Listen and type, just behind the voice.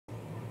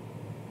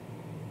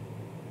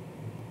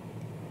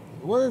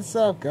What is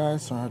up,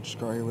 guys? So I'm just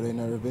here with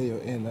another video.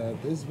 In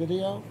this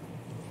video,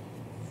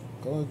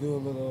 gonna do a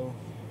little.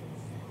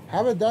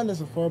 Haven't done this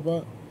before,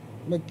 but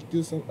I'm gonna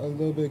do a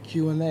little bit of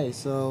Q&A.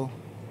 So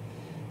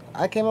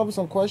I came up with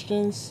some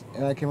questions,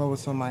 and I came up with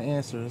some of my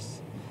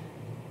answers.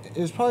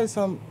 There's probably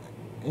some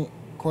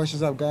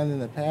questions I've gotten in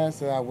the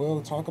past that I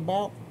will talk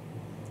about.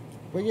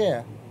 But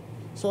yeah,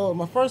 so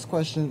my first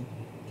question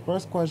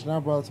I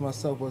brought to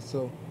myself was,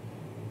 so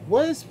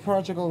what is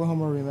Project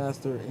Oklahoma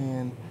Remastered,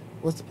 and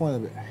what's the point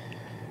of it?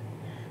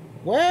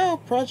 Well,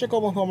 Project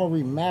Oklahoma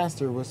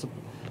Remastered was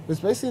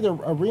basically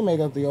a remake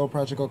of the old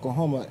Project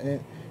Oklahoma,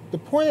 and the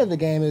point of the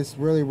game is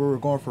really we were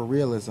going for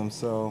realism.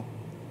 So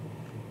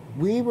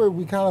we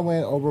kind of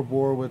went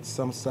overboard with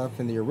some stuff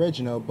in the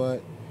original,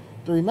 but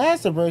the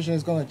remastered version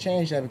is going to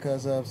change that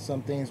because of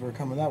some things we're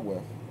coming up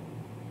with.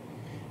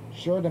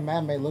 Sure, the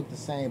map may look the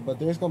same, but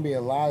there's going to be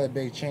a lot of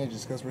big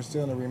changes because we're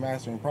still in the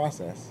remastering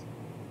process.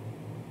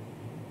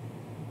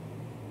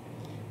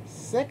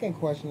 Second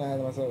question I had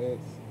to myself is,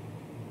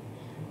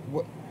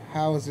 what?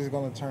 How is this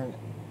going to turn?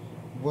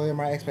 What are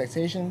my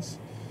expectations?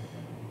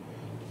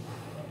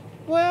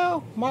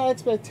 Well, my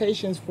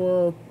expectations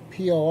for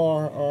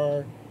POR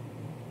are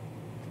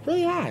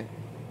pretty high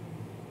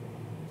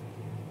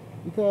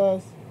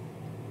because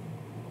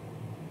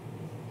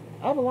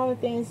I have a lot of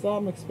things that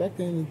I'm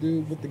expecting to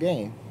do with the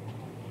game,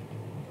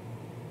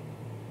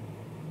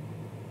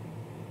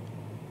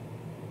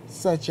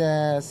 such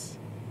as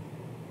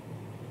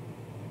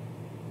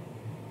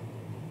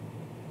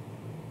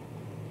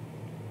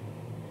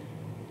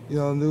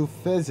new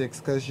physics,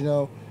 because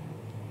the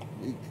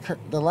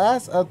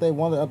last update,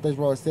 one of the updates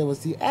Roll said was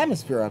the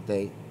atmosphere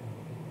update,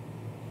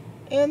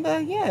 and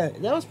yeah,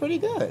 that was pretty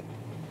good.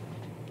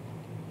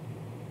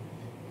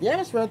 The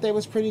atmosphere update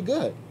was pretty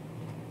good,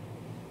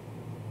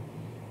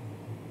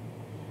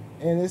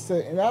 and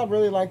I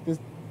really like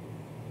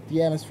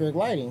the atmospheric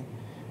lighting,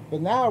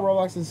 but now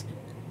Roblox is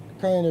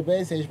cutting their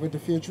base stage with the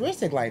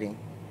futuristic lighting.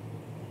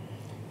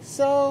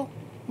 So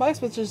my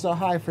expectations are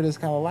high for this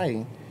kind of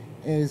lighting,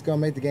 and it's gonna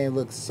make the game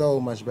look so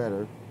much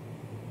better.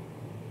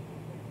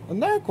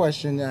 Another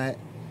question that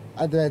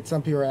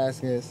some people are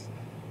asking is,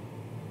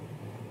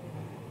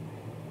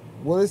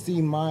 what is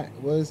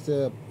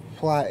the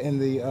plot in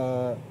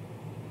the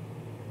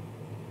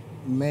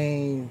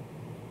main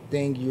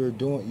thing you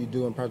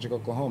do in Project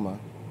Oklahoma?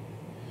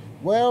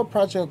 Well,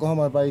 Project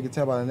Oklahoma, but you can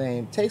tell by the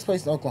name, takes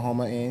place in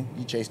Oklahoma, and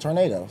you chase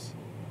tornadoes.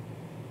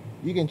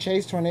 You can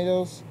chase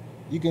tornadoes.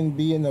 You can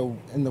be in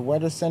the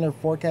weather center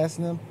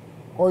forecasting them,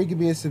 or you can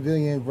be a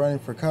civilian running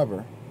for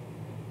cover.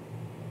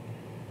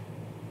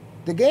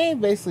 The game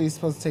basically is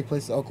supposed to take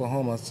place in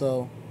Oklahoma,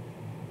 so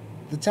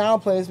the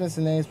town placements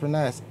and names were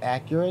not as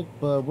accurate,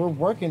 but we're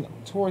working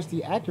towards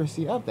the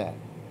accuracy of that.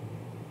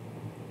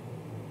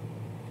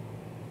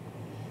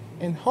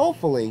 And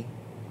hopefully,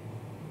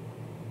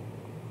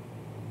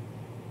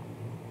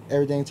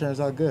 everything turns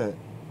out good.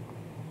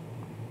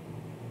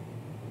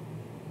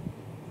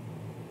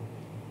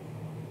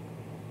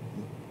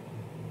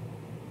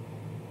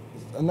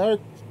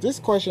 This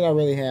question I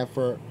really have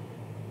for,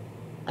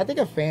 I think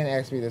a fan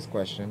asked me this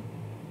question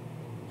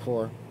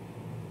for,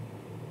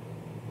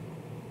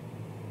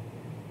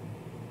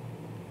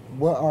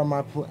 what are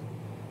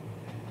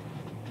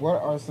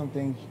what are some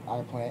things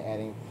I plan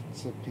adding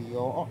to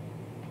PO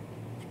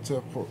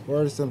what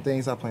are some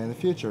things I plan in the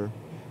future?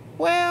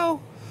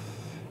 Well,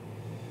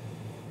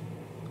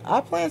 I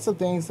plan some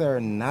things that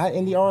are not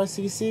in the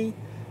RCC,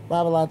 but I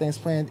have a lot of things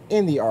planned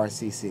in the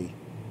RCC.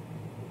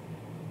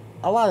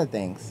 A lot of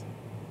things.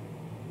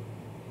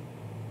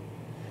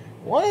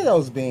 One of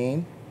those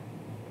being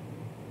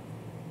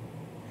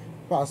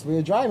possibly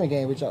a driving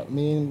game, which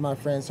me and my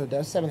friend Sir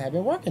Dev 7 have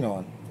been working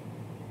on.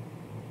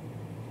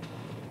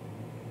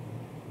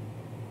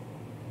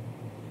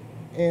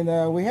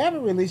 And we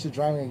haven't released a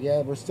driving game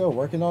yet. We're still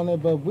working on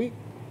it, but we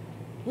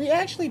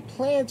actually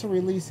plan to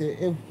release it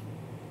if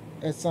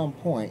at some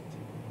point.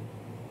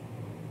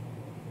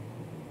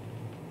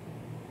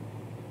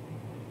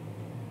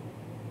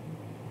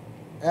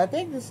 And I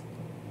think this.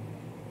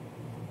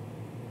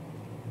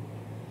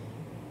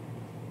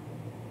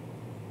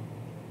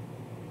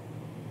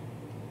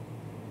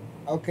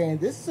 Okay, and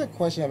this is a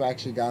question I've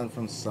actually gotten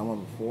from someone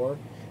before,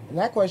 and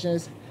that question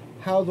is,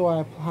 how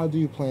do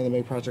you plan to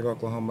make Project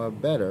Oklahoma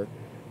better?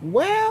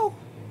 Well,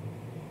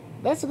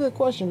 that's a good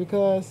question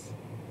because,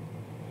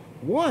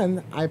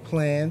 one, I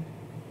plan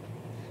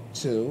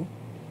to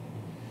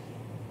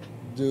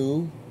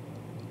go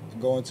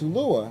into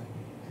Lua.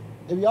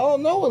 If y'all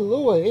don't know what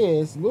Lua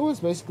is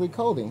basically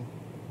coding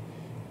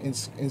and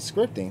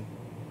scripting.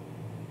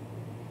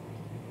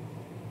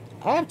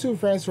 I have two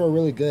friends who are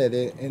really good at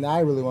it, and I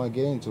really want to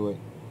get into it.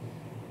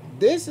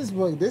 This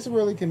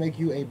really can make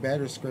you a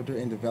better scripter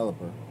and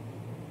developer.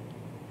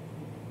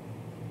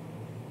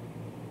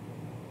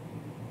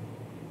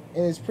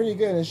 And it's pretty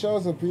good. It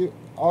shows a pretty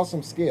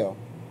awesome skill.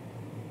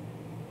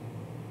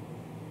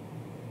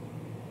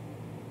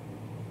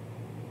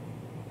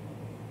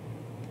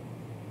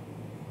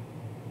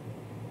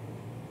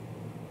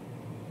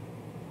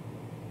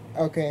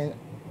 Okay,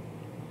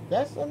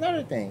 That's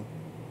another thing.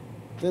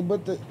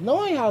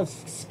 Knowing how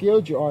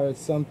skilled you are at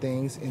some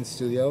things in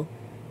studio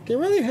can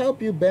really help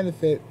you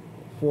benefit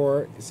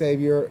for, say, if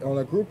you're on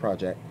a group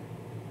project.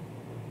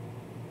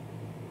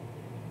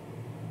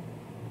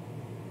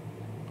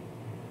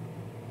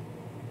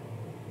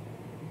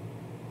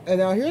 And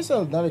now here's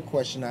another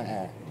question I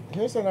ask.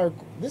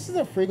 This is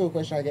a frequent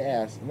question I get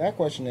asked. And that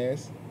question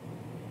is,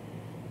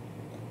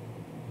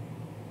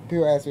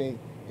 people ask me,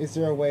 is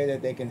there a way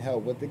that they can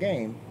help with the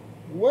game?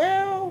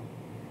 Well,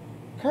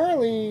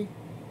 currently,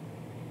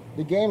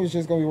 the game is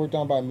just going to be worked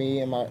on by me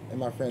and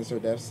my friend Sir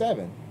Dev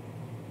 7,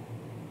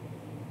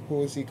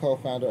 who is the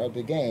co-founder of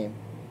the game.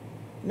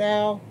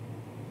 Now,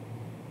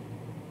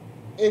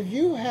 if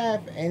you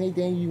have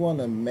anything you want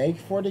to make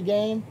for the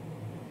game,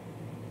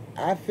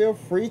 I feel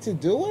free to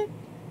do it.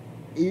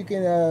 You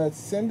can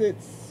send it.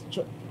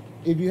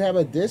 If you have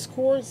a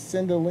Discord,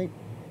 send a link.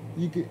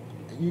 You can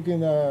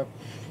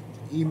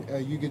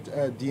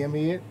DM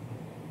me it.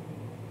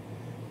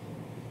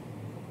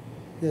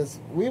 Because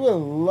we would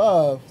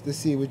love to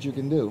see what you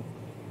can do.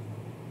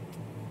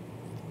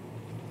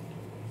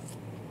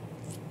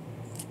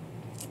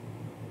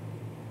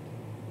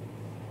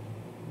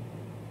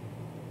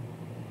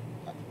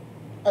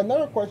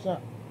 Another question.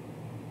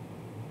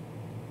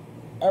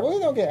 I really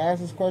don't get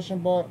asked this question,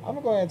 but I'm going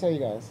to go ahead and tell you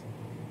guys.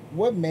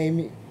 What made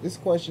me... This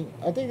question...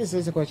 I think this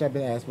is a question I've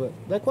been asked, but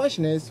that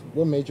question is,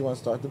 what made you want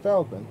to start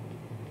developing?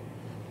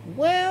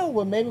 Well,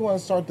 what made me want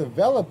to start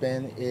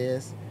developing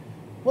is...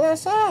 Well, I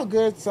saw how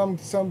good some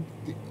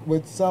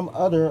with some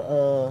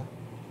other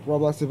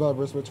Roblox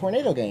developers with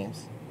tornado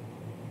games,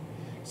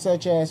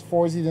 such as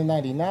Forza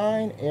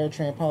 99, Air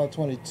Train Pilot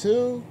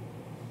 22,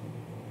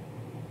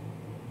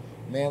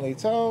 Manly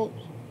Toad,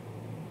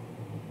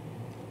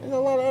 and a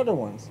lot of other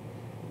ones.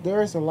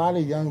 There's a lot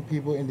of young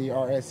people in the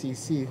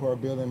RSCC who are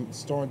building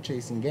storm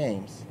chasing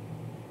games,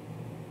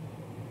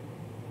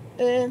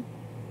 and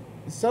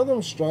some of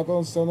them struggle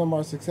and some of them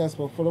are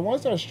successful. For the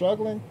ones that are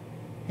struggling,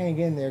 hang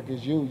in there,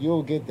 because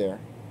you'll get there.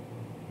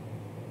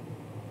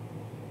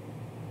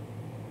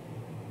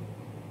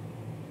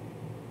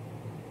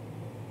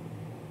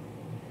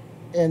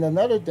 And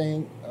another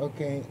thing,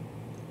 okay,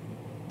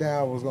 that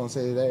I was going to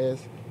say that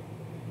is,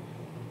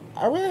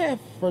 I really have,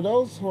 for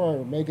those who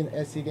are making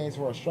SC games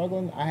who are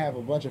struggling, I have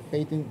a bunch of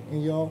faith in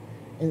y'all.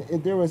 And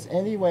if there was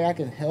any way I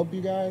can help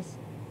you guys,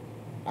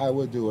 I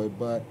would do it.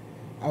 But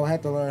I would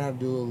have to learn how to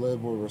do a little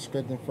more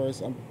scripting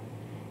first. I'm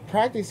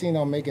practicing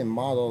on making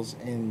models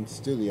in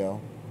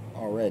studio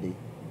already.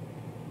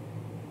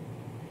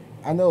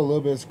 I know a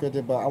little bit of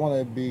scripting, but I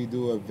want to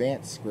do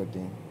advanced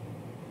scripting,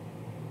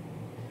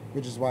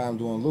 which is why I'm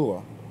doing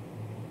Lua.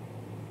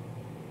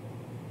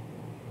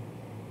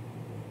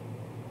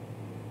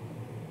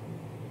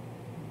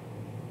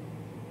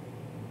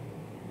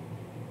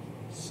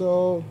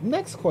 So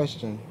next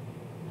question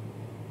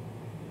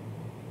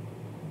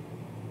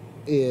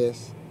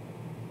is,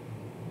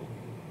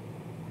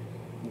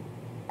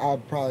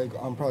 I'm probably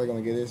going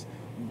to get this.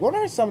 What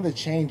are some of the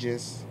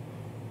changes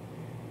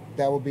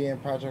that will be in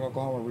Project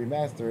Oklahoma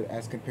Remastered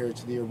as compared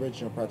to the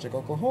original Project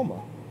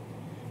Oklahoma?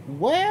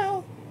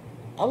 Well,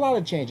 a lot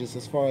of changes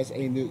as far as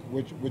a new,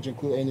 which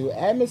include a new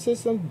admin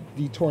system.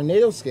 The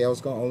tornado scale is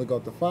going to only go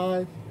up to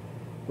 5.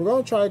 We're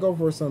going to try to go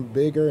for some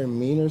bigger and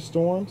meaner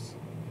storms.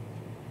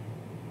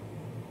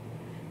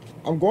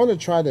 I'm going to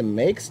try to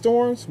make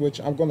storms,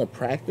 which I'm going to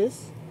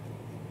practice.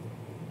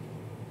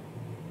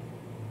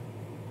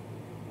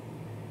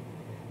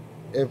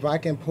 If I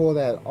can pull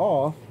that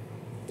off,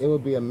 it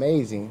would be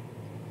amazing.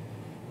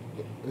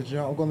 Which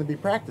I'm going to be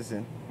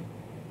practicing.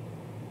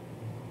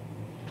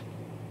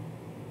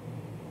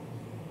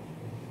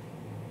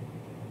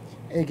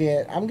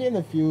 Again, I'm getting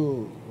a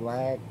few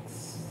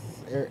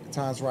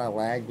times where I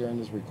lag during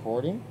this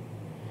recording,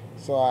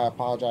 so I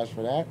apologize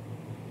for that.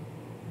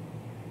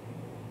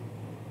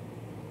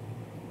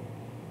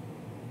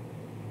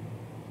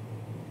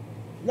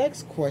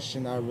 Next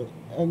question, not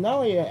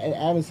only an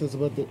admin system,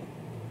 but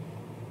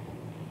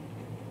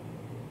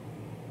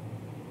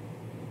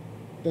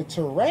the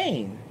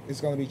terrain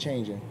is going to be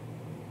changing.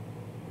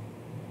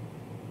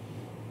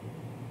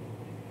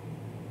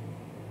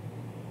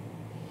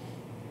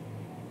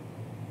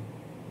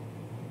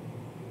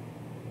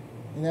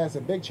 And that's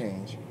a big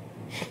change.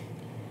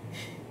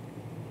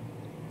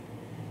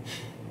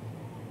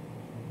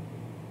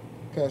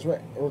 Because we're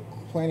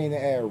planning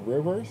to add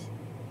rivers.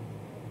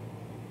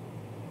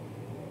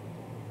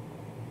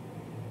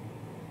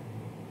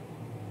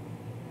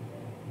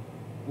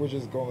 Which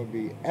is going to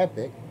be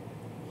epic.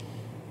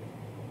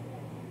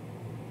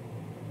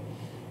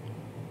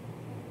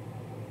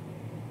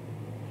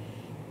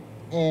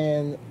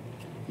 And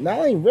not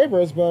only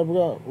rivers, but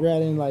we're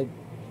adding like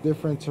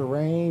different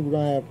terrain. We're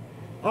going to have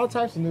all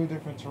types of new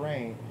different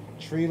terrain.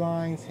 Tree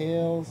lines,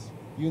 hills,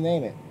 you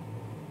name it.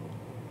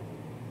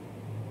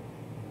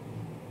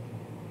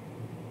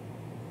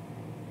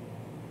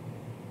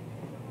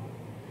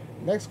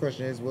 Next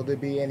question is, will there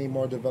be any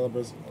more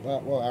developers?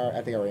 Well,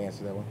 I think I already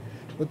answered that one.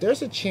 But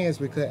there's a chance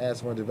we could add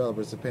some more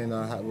developers depending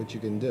on what you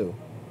can do.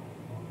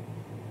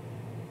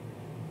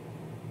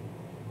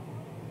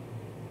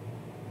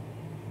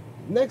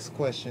 Next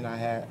question I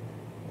had,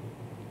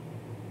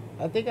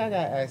 I think I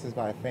got asked this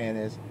by a fan,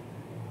 is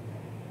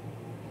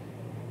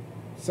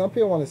some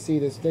people want to see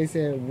this. They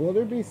said, will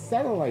there be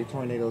satellite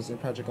tornadoes in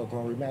Project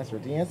Oklahoma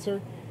Remastered? The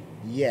answer,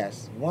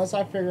 yes. Once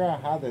I figure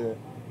out how to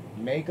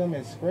make them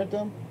and script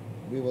them,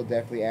 we will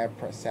definitely add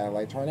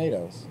satellite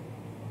tornadoes.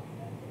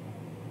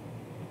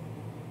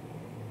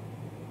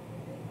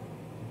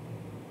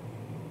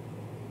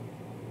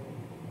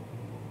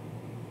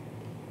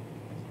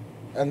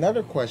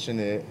 Another question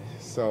is,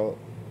 so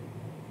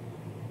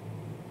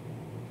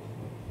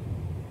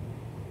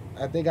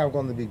I think I'm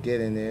going to be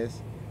getting this.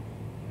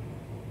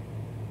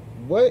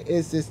 What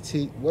is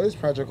what is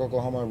Project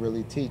Oklahoma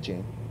really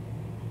teaching?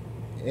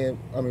 And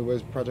I mean, what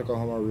is Project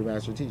Oklahoma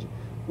Remastered teaching?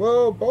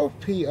 Well, both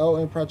PO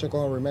and Project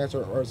Oklahoma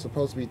Remastered are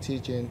supposed to be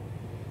teaching,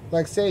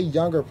 like, say,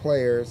 younger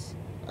players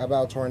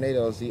about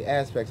tornadoes, the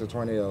aspects of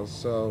tornadoes.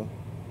 So,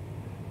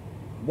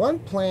 one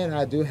plan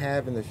I do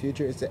have in the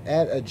future is to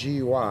add a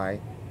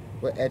GUI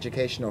with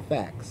educational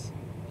facts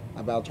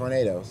about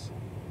tornadoes.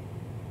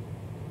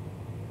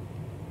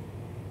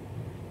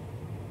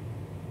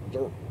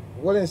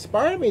 What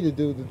inspired me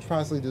to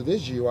constantly do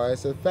this GUI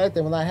is the fact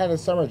that when I had a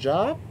summer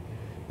job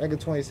back in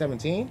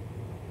 2017,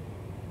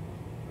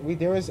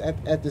 there was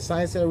at the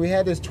science center, we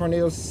had this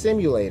tornado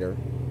simulator,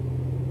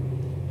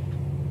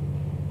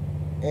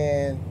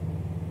 and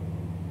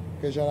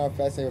because y'all know I'm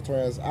fascinated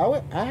with tornadoes,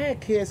 I had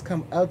kids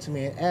come up to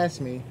me and ask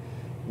me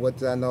what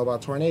did I know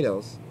about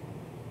tornadoes,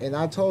 and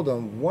I told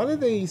them one of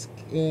these,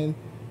 and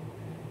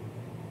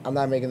I'm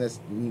not making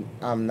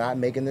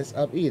this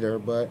up either,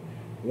 but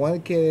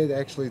one kid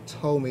actually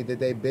told me that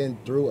they've been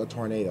through a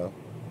tornado.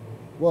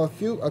 Well,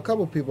 a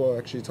couple people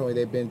actually told me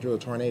they've been through a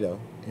tornado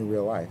in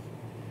real life,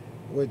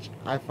 which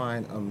I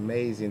find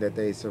amazing that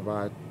they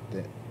survived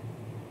it.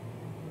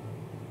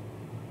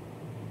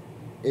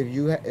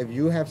 If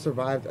you have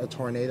survived a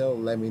tornado,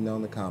 let me know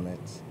in the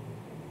comments.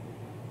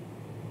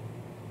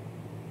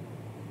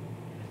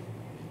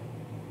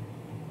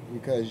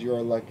 Because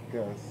you're lucky,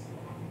 because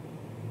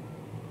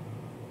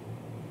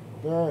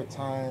there are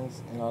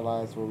times in our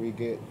lives where we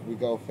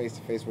go face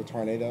to face with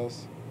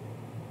tornadoes,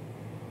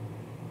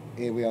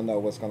 and we don't know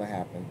what's going to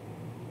happen.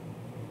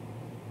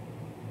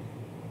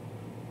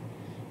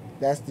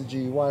 That's the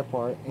GUI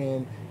part.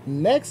 And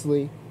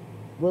nextly,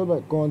 we're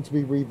going to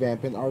be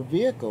revamping our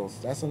vehicles.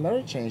 That's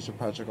another change to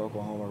Project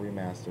Oklahoma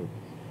Remastered.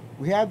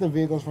 We have the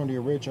vehicles from the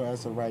original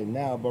as of right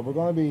now, but we're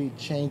going to be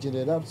changing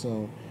it up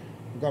soon.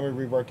 We're going to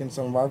be reworking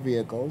some of our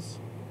vehicles,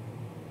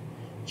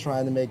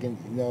 trying to make it,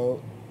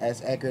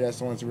 as accurate as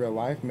the ones in real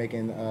life,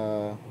 making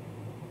a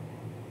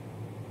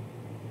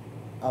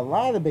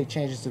lot of the big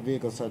changes to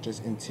vehicles, such as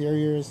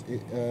interiors,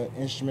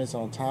 instruments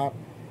on top.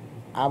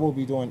 I will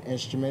be doing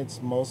instruments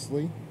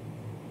mostly.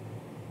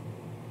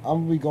 I'm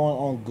going to be going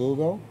on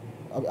Google.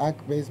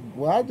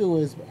 What I do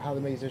is how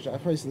to make this. I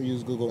basically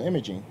use Google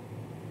Imaging.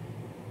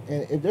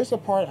 And if there's a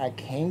part I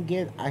can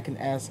get, I can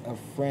ask a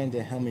friend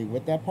to help me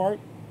with that part.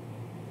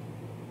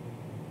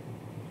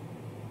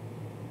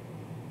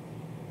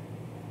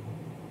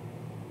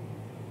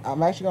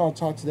 I'm actually going to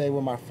talk today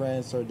with my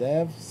friend Sir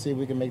Dev, see if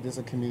we can make this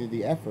a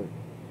community effort.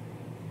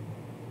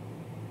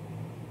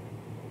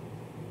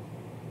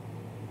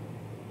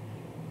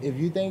 If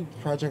you think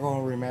Project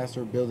Home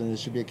Remastered building this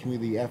should be a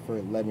community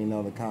effort, let me know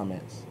in the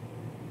comments.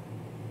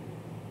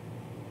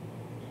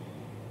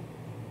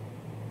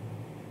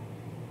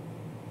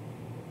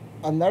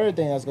 Another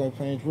thing that's going to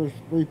be planned,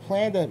 we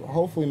plan to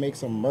hopefully make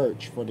some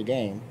merch for the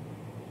game.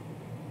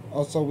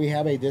 Also, we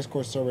have a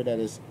Discord server that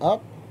is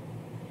up.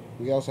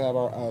 We also have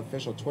our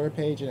official Twitter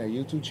page and our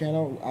YouTube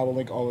channel. I will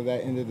link all of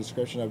that in the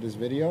description of this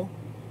video.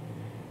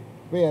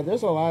 But yeah,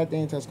 there's a lot of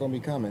things that's going to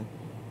be coming.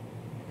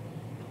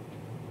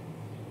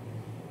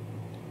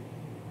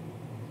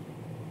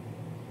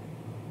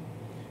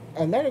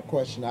 Another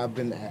question I've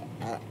been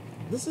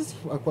this is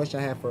a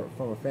question I had from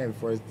a fan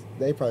before.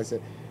 They probably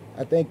said,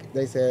 I think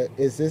they said,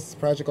 is this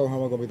Project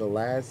Oklahoma going to be the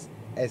last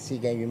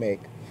SC game you make?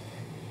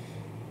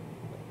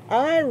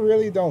 I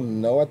really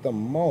don't know at the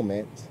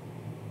moment.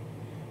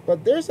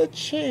 But there's a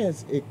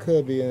chance it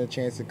could be and a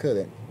chance it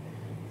couldn't.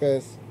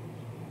 Because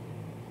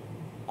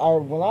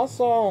when I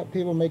saw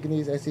people making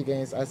these SC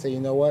games, I said, you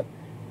know what?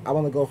 I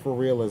want to go for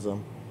realism.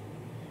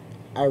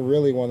 I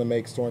really want to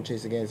make storm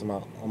chasing games on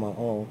my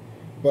own.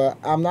 But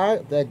I'm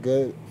not that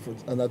good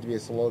enough to be a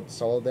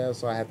solo dev,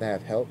 so I have to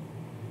have help.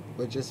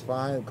 Which is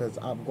fine, because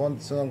I'm going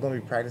to be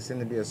practicing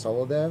to be a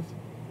solo dev.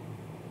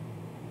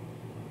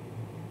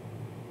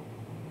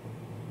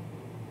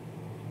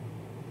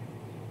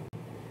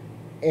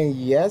 And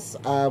yes,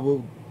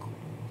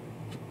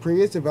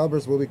 previous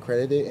developers will be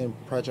credited in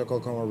Project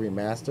Oklahoma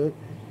Remastered.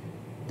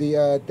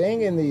 The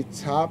thing in the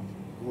top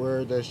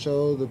where they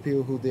show the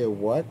people who did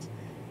what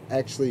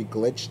actually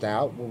glitched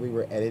out when we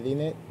were editing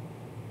it.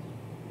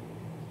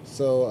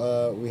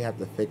 So we have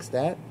to fix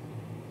that.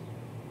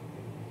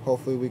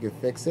 Hopefully we can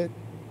fix it.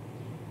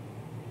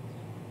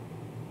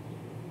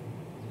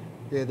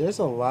 Yeah, there's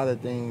a lot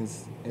of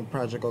things in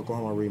Project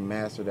Oklahoma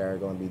Remastered that are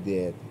going to be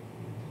dead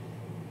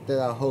that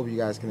I hope you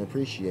guys can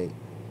appreciate.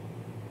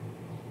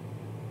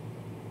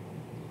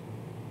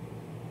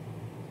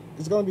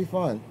 It's gonna be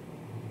fun.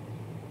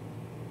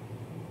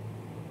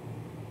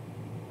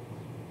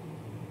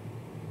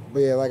 But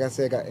yeah, like I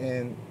said,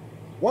 and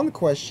one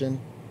question,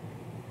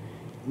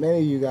 many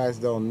of you guys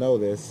don't know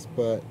this,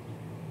 but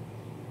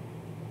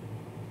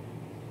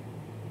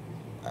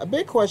a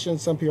big question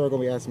some people are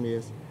gonna be asking me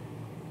is,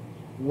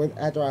 when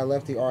after I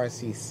left the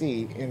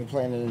RCC and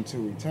planning to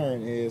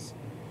return, is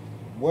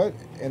what?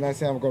 And I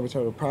say I'm gonna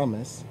return a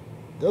promise.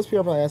 Those people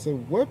are probably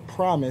asking, what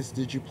promise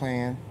did you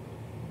plan?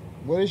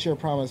 What is your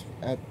promise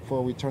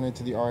for returning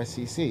to the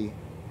RCC?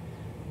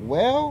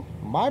 Well,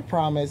 my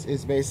promise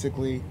is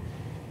basically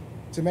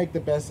to make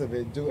the best of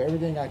it, do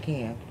everything I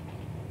can,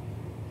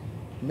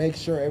 make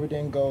sure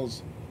everything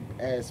goes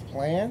as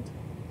planned,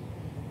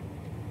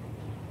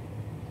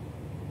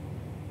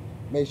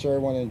 make sure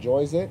everyone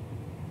enjoys it,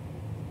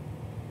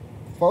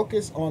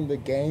 focus on the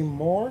game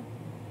more,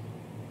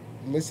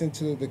 listen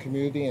to the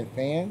community and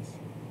fans.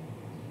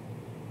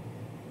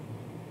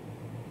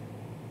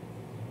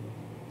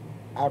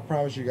 I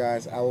promise you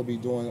guys I will be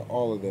doing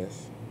all of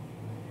this.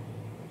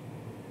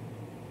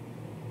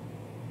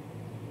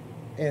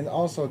 And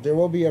also, there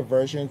will be a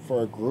version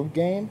for a group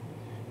game.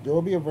 There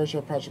will be a version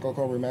of Project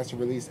Coco Remastered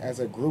released as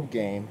a group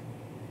game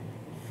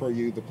for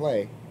you to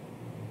play.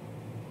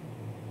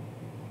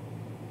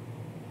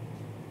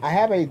 I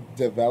have a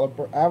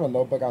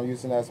notebook I'm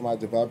using as my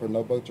developer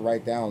notebook to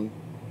write down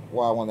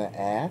what I want to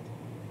add.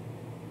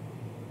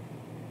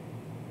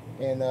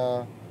 And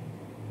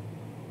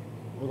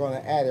we're going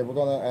to add it. We're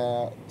going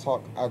to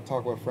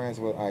talk with friends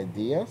with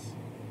ideas.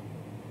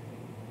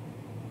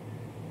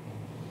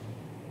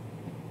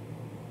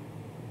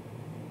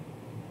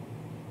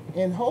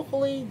 And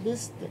hopefully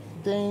this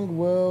thing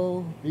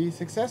will be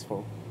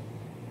successful,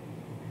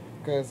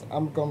 because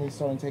I'm going to be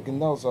starting taking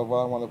notes of what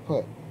I want to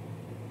put,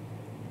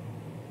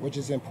 which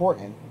is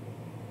important.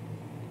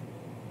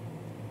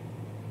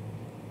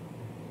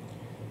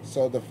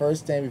 So the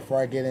first thing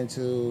before I get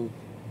into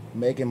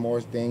making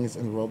more things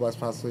in Roblox,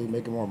 possibly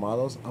making more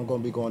models, I'm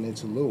going to be going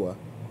into Lua,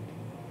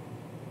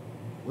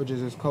 which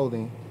is just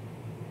coding.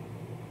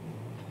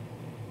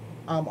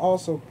 I'm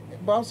still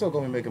going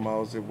to be making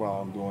models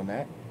while I'm doing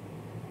that.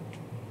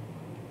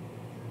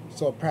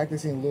 So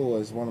practicing Lua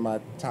is one of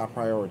my top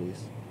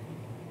priorities.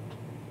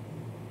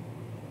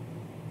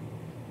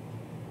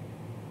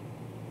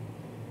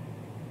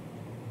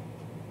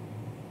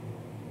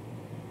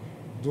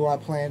 Do I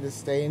plan to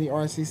stay in the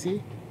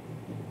RCC?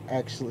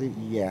 Actually,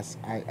 yes,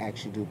 I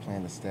actually do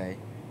plan to stay,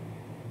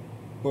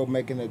 but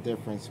making a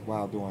difference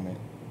while doing it.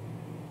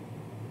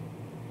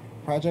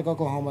 Project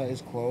Oklahoma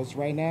is closed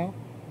right now,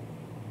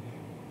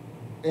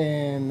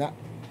 and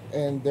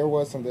there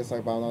was some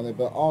dislike bound on it,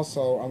 but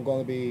also I'm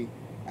going to be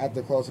at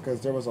the close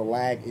because there was a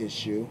lag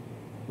issue,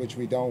 which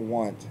we don't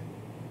want.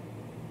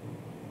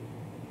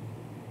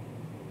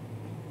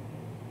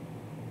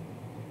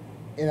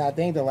 And I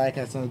think the lag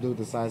has something to do with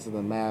the size of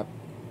the map.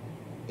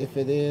 If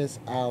it is,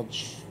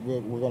 we're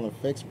going to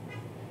fix,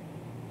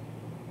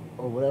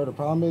 or whatever the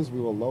problem is, we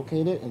will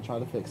locate it and try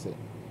to fix it.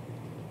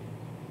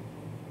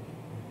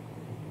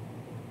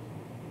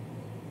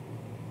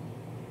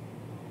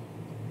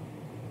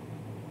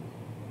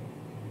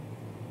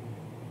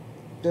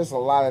 There's a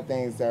lot of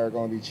things that are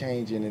going to be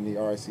changing in the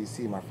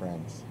RCC, my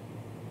friends.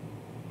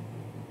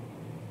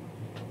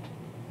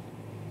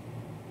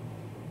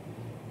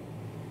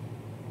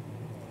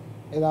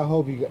 And I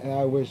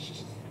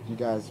wish you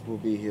guys will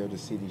be here to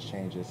see these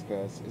changes,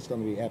 because it's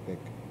going to be epic.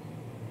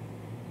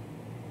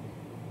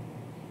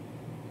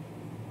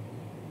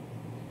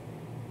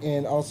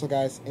 And also,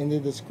 guys, in the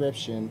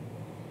description,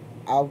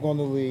 I'm going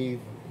to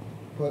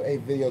put a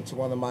video to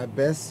one of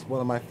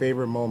my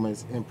favorite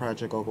moments in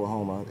Project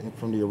Oklahoma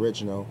from the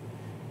original,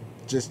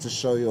 just to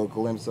show you a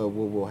glimpse of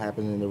what will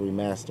happen in the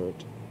remastered.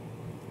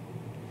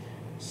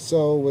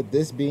 So with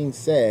this being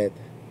said,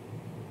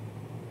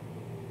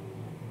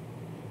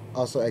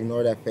 also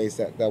ignore that face,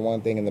 that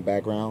one thing in the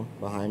background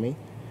behind me.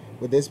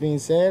 With this being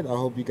said, I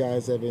hope you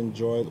guys have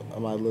enjoyed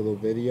my little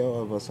video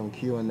of some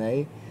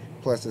Q&A,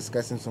 plus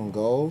discussing some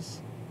goals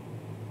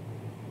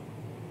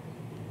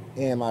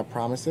and my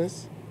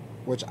promises,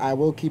 which I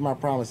will keep my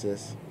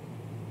promises.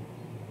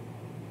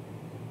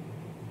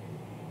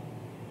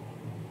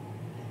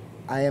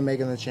 I am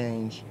making a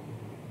change.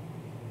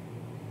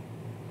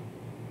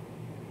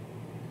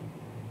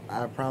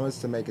 I promise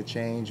to make a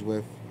change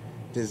with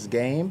this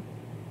game.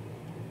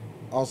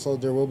 Also,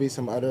 there will be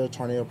some other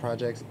tornado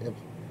projects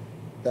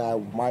that I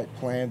might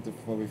plan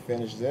when we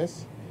finish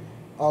this.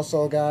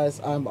 Also, guys,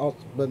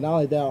 but not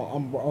only that,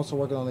 I'm also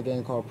working on a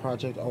game called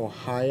Project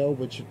Ohio,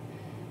 which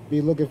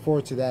be looking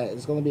forward to that.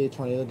 It's going to be a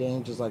tornado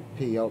game, just like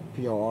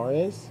POR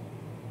is.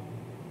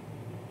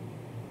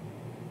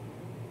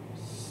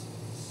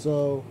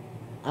 So,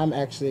 I'm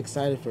actually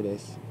excited for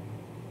this.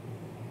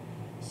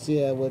 So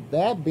yeah, with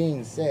that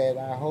being said,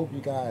 I hope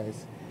you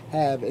guys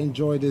have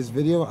enjoyed this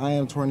video. I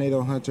am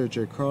Tornado Hunter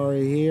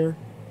Jakari here.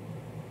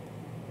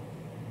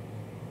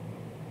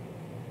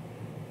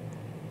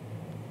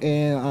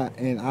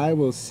 And I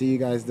will see you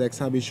guys next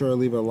time. Be sure to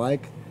leave a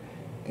like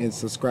and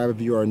subscribe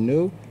if you are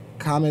new.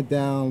 Comment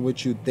down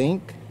what you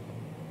think.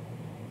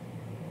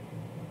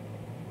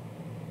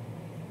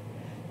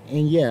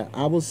 And yeah,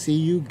 I will see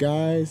you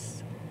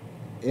guys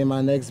in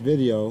my next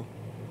video.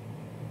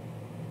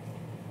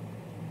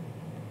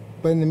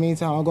 But in the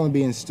meantime, I'm going to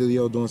be in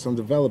studio doing some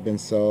developing.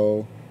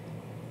 So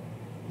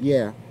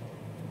yeah,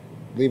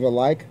 leave a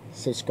like,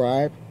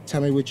 subscribe,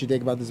 tell me what you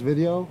think about this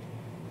video.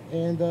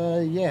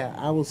 And yeah,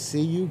 I will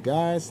see you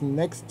guys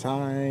next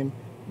time.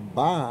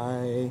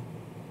 Bye.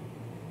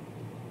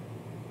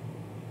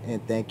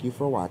 And thank you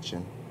for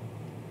watching.